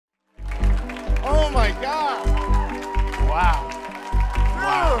God. Wow.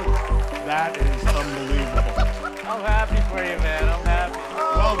 Wow. That is unbelievable. I'm happy for you, man. I'm happy.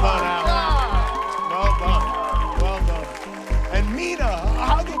 Well done, Alan. Well done. Well done. And Mina,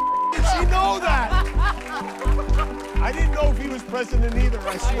 how the did she know that? I didn't know if he was president either,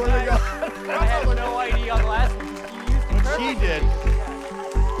 I swear to God. I had no idea on the last one. You used it But she did.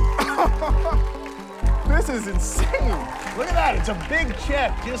 This is insane. Look at that, it's a big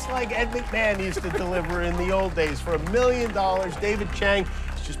check, just like Ed McMahon used to deliver in the old days for $1 million. David Chang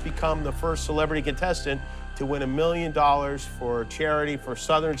has just become the first celebrity contestant to win $1 million for charity for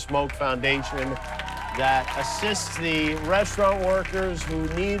Southern Smoke Foundation that assists the restaurant workers who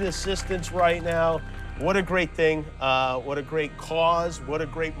need assistance right now. What a great thing, what a great cause, what a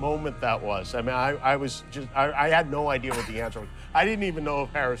great moment that was. I mean, I had no idea what the answer was. I didn't even know if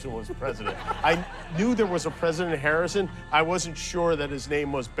Harrison was president. I knew there was a President Harrison. I wasn't sure that his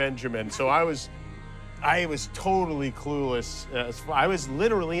name was Benjamin, so I was totally clueless. I was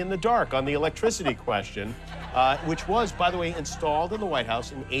literally in the dark on the electricity question, which was, by the way, installed in the White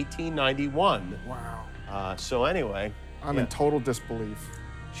House in 1891. Wow. So anyway. I'm in total disbelief.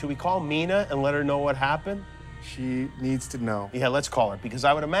 Should we call Mina and let her know what happened? She needs to know. Yeah, let's call her, because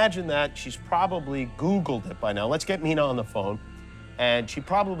I would imagine that she's probably Googled it by now. Let's get Mina on the phone. And she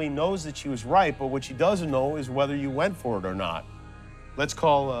probably knows that she was right, but what she doesn't know is whether you went for it or not. Let's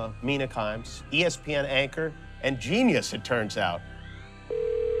call Mina Kimes, ESPN anchor and genius, it turns out.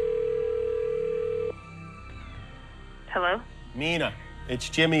 Hello? Mina, it's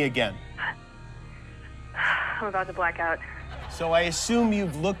Jimmy again. I'm about to black out. So I assume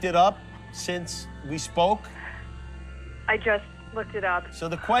you've looked it up since we spoke? I just looked it up. So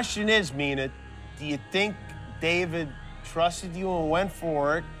the question is, Mina, do you think David trusted you and went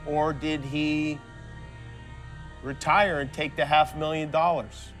for it, or did he retire and take the $500,000?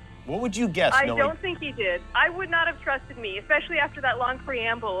 What would you guess, I knowing? don't think he did. I would not have trusted me, especially after that long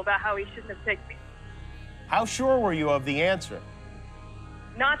preamble about how he shouldn't have taken me. How sure were you of the answer?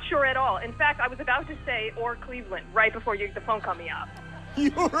 Not sure at all. In fact, I was about to say, or Cleveland, right before the phone cut me off. You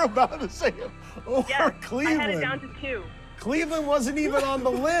were about to say, or Yes, Cleveland. I had it down to 2. Cleveland wasn't even on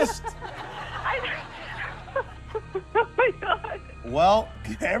the list. Oh my God. Well,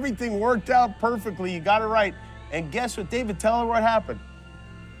 everything worked out perfectly. You got it right. And guess what, David? Tell her what happened.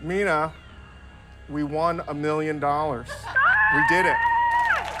 Mina, we won $1 million. We did it.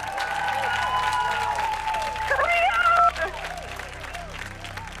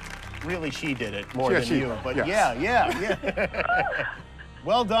 Really, she did it more Yeah, than she you. did, But yes. yeah.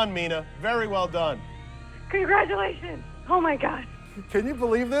 Well done, Mina. Very well done. Congratulations. Oh my God. Can you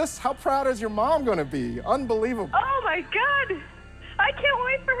believe this? How proud is your mom going to be? Unbelievable. Oh my God. I can't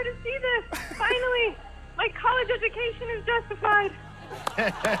wait for her to see this. Finally, my college education is justified.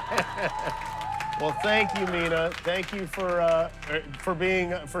 Well, thank you, Mina. Thank you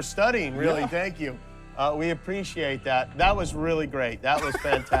for studying. Really, Yeah. thank you. We appreciate that. That was really great. That was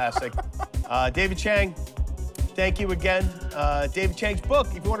fantastic. David Chang, thank you again. David Chang's book,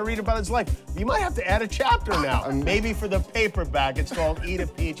 if you want to read about his life, you might have to add a chapter now. Maybe for the paperback. It's called Eat a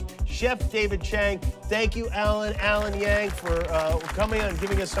Peach. Chef David Chang, thank you, Alan Yang, for coming on and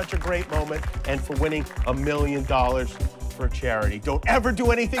giving us such a great moment and for winning $1 million for charity. Don't ever do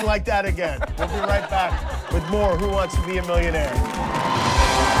anything like that again. We'll be right back with more Who Wants to Be a Millionaire?